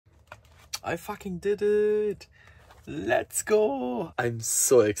I fucking did it. Let's go. I'm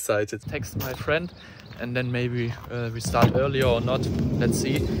so excited. Text my friend and then maybe we start earlier or not. Let's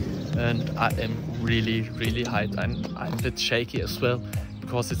see. And I am really hyped. I'm a bit shaky as well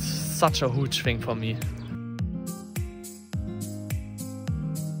because it's such a huge thing for me.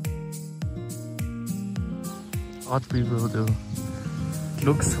 What we will do. It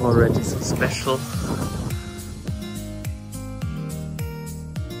looks already so special.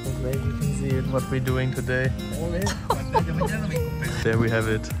 Maybe you can see it, what we're doing today. There we have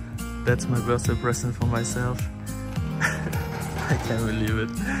it. That's my birthday present for myself. I can't believe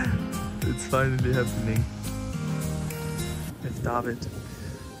it. It's finally happening. With David.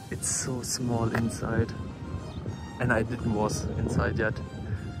 It's so small inside. And I didn't was inside yet.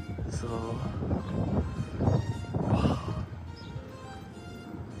 So...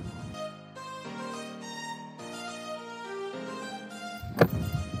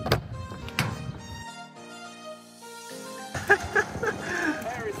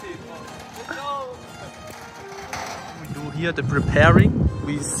 Here the preparing.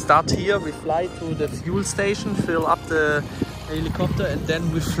 We start here, we fly to the fuel station, fill up the helicopter and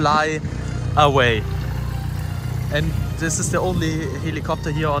then we fly away. And this is the only helicopter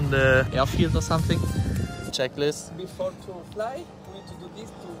here on the airfield or something. Checklist. Before to fly, we need to do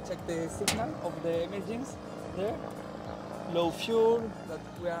this to check the signal of the emergency there. Low fuel, that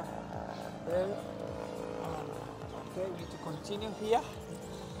we are there. Okay, we need to continue here.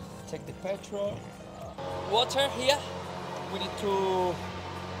 Check the petrol. Water here. We need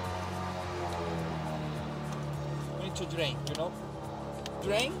to drain, you know?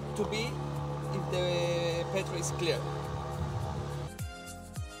 Drain to be if the petrol is clear.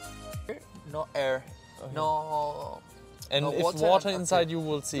 No air, no. And no if water inside, you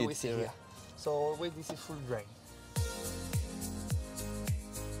will see it here. So always this is full drain.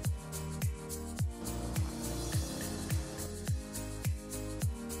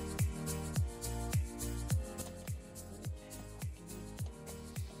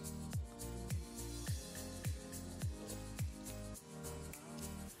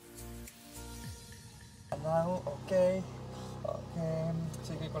 Now, okay,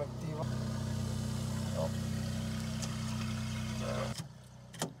 sigue colectivo. Oh.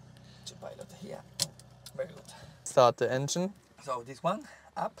 To pilot here, very good. Start the engine. So this one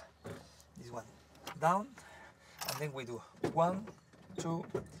up, this one down, and then we do 1, 2,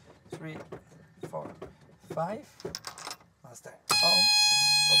 3, 4, 5. Master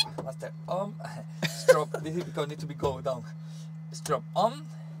on, master on. Stroke. This is because it needs to be go down. Stroke on.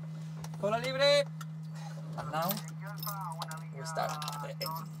 Cola libre. And now we start the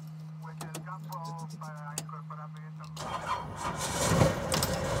engine.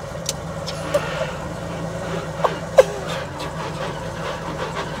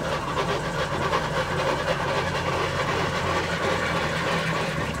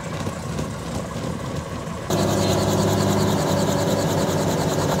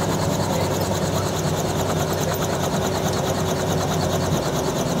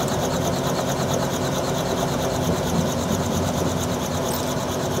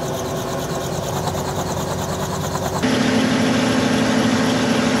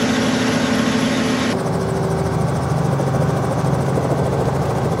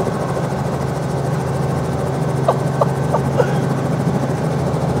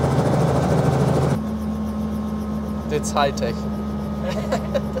 It's high tech.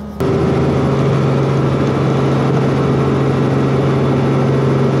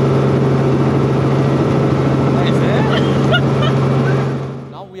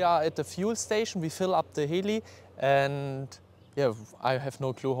 Now we are at the fuel station. We fill up the heli, and yeah, I have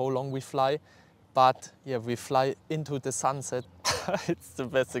no clue how long we fly, but yeah, we fly into the sunset. It's the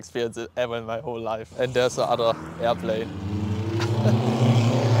best experience ever in my whole life. And there's the other airplane.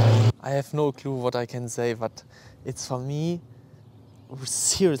 I have no clue what I can say, but it's for me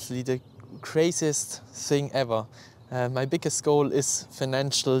seriously the craziest thing ever. My biggest goal is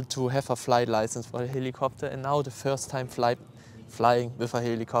financial, to have a flight license for a helicopter, and now the first time flying with a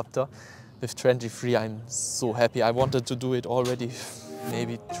helicopter. With 23, I'm so happy. I wanted to do it already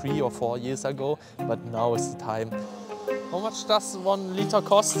maybe 3 or 4 years ago, but now is the time. How much does 1 liter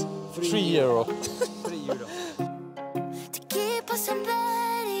cost? 3 euro. 3 euro.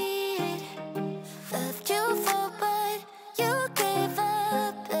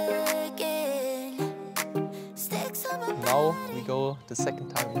 Now we go the second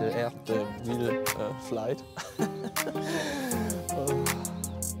time in the air, the real flight.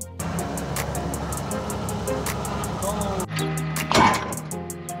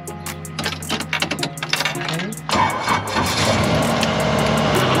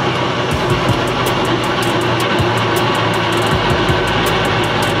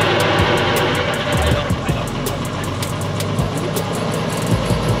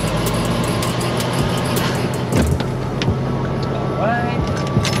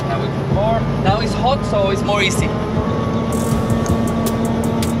 hot, so it's more easy.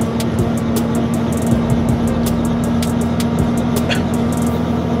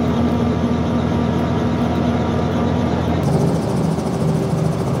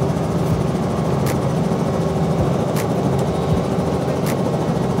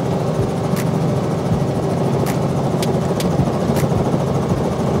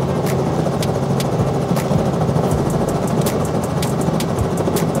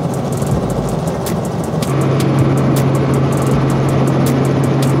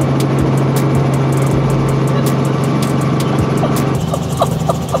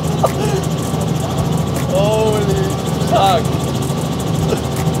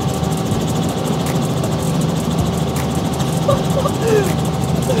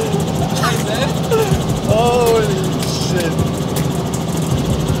 Holy shit.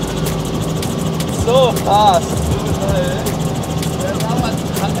 So fast. We're now at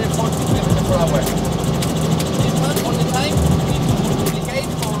 140 km per hour. This one, all the time, we need to multiplicate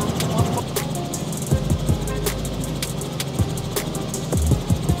for 1.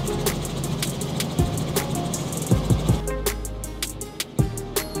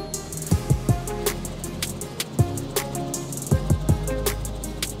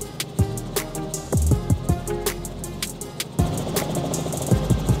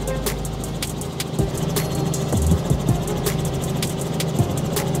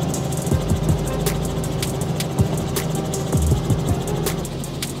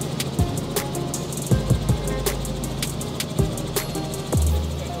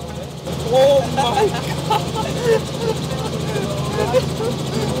 Oh my god!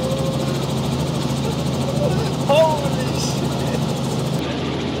 Holy shit!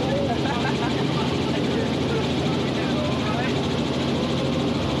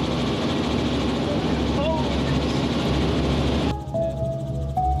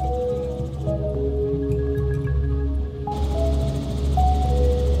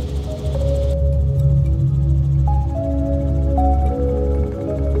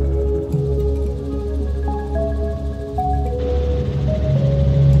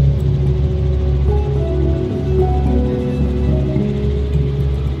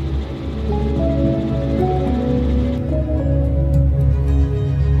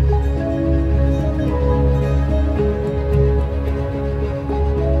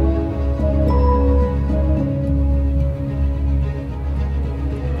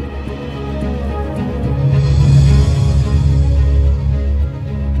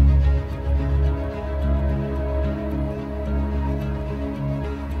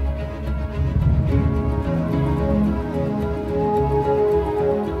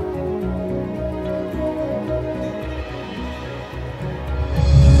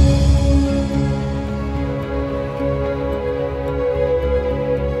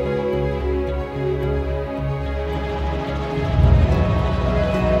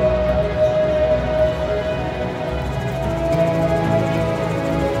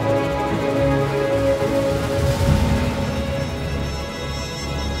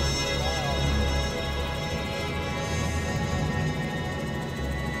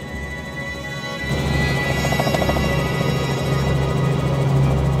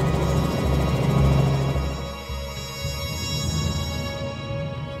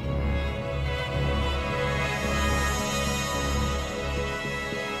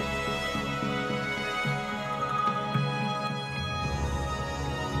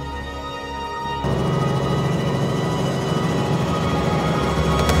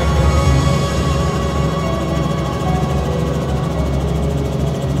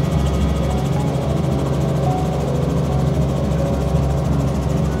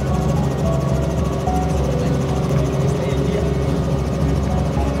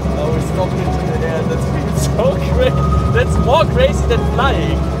 That's more crazy than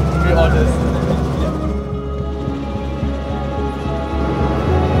flying, to be honest.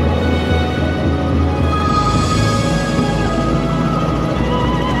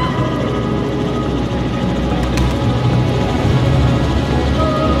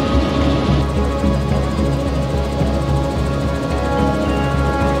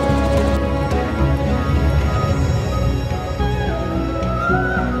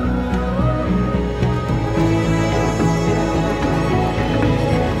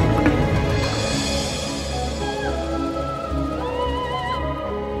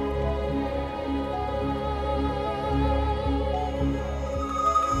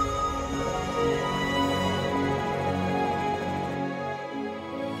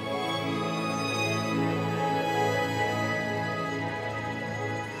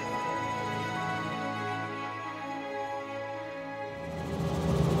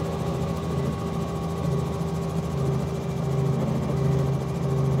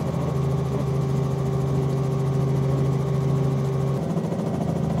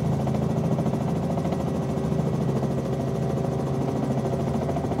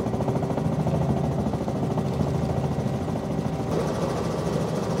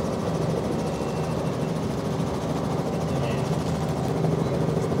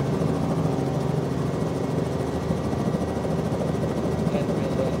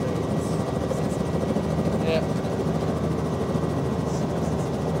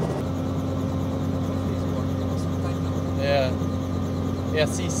 er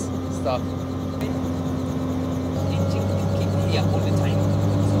sees stuff. Engine keep here all the time.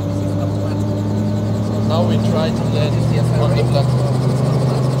 So this is not bad. So now we try to land on the platform.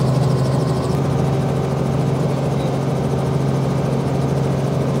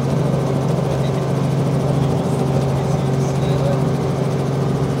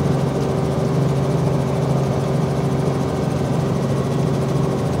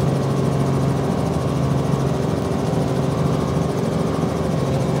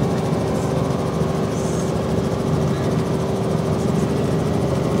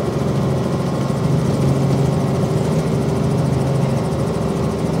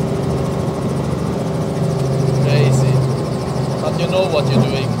 You know what you're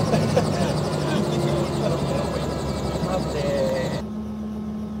doing.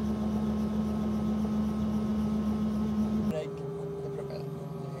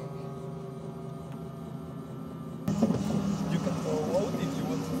 You can go out if you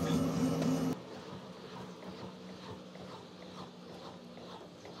want to film.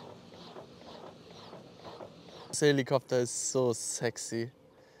 This helicopter is so sexy.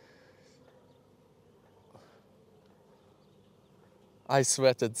 I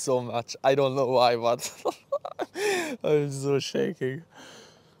sweated so much. I don't know why, but I'm so shaking.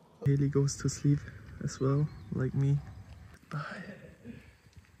 Haley goes to sleep as well, like me. Bye.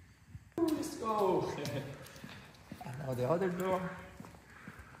 Let's go. And now the other door.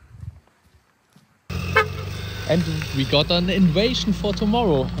 And we got an invasion for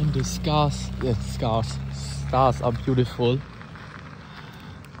tomorrow. And the stars are beautiful.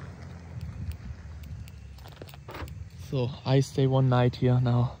 So I stay one night here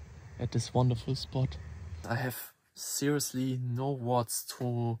now at this wonderful spot. I have seriously no words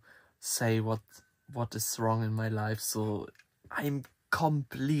to say what is wrong in my life. So I'm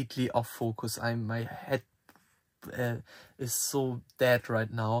completely off focus. My head is so dead right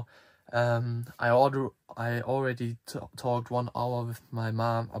now. I already talked 1 hour with my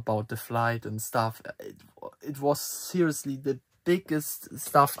mom about the flight and stuff. It was seriously the biggest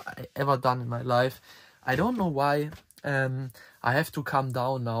stuff I ever done in my life. I don't know why. I have to calm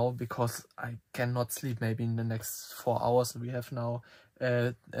down now because I cannot sleep maybe in the next 4 hours. We have now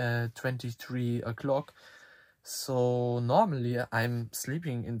 23 o'clock. So normally I'm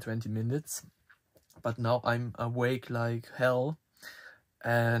sleeping in 20 minutes, but now I'm awake like hell.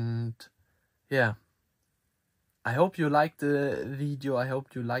 And yeah, I hope you liked the video. I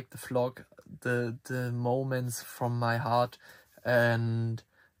hope you liked the vlog, the moments from my heart. And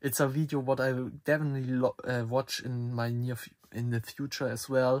it's a video what I will definitely watch in in the future as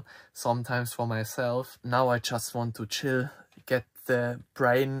well, sometimes for myself. Now I just want to chill, get the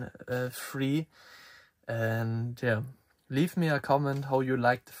brain free. And yeah, leave me a comment how you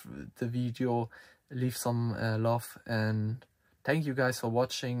liked the video, leave some love, and thank you guys for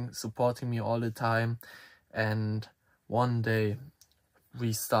watching, supporting me all the time. And one day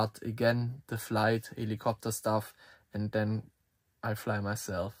we start again the flight, helicopter stuff, and then I fly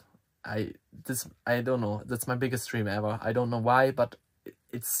myself. I don't know, that's my biggest dream ever. I don't know why, but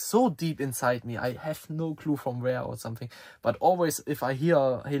it's so deep inside me. I have no clue from where or something, but always if I hear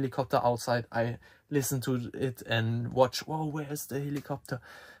a helicopter outside, I listen to it and watch, whoa, where's the helicopter?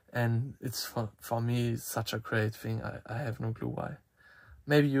 And it's for me such a great thing. I have no clue why.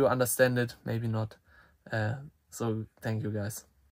 Maybe you understand it, maybe not. So thank you guys.